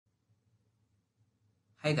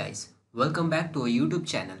Hi guys, welcome back to our YouTube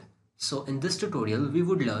channel. So in this tutorial, we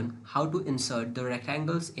would learn how to insert the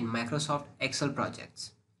rectangles in Microsoft Excel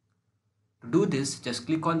projects. To do this, just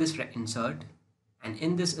click on this insert, and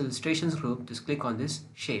in this illustrations group, just click on this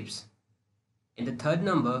shapes. In the third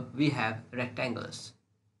number, we have rectangles.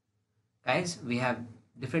 Guys, we have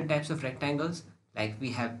different types of rectangles, like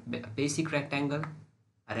we have a basic rectangle,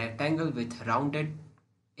 a rectangle with rounded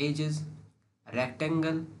edges, a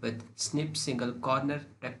rectangle with snip single corner,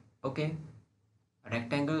 a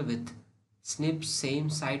rectangle with snip same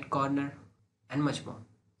side corner, and much more.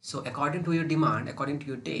 So according to your demand, according to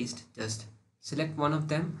your taste, just select one of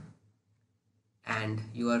them and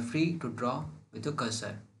you are free to draw with your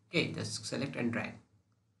cursor. Okay, just select and drag.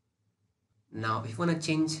 Now if you want to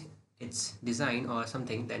change its design or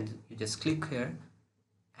something, then you just click here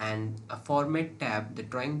and a format tab, the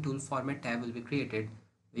drawing tool format tab will be created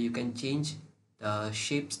where you can change the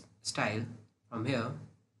shape style from here.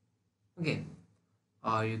 Okay,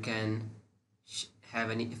 or you can have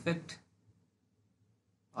any effect,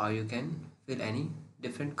 or you can fill any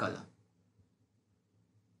different color.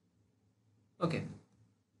 Okay,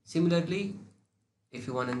 similarly, if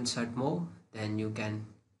you want to insert more, then you can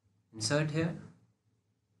insert here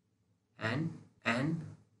and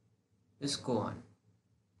just go on.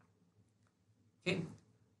 Okay,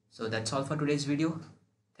 so that's all for today's video.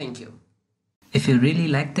 Thank you. If you really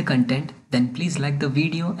like the content, then please like the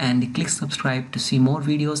video and click subscribe to see more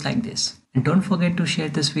videos like this. And don't forget to share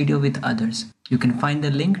this video with others. You can find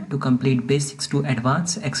the link to complete basics to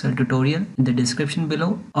advanced Excel tutorial in the description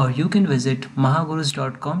below, or you can visit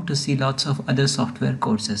mahagurus.com to see lots of other software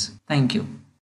courses. Thank you.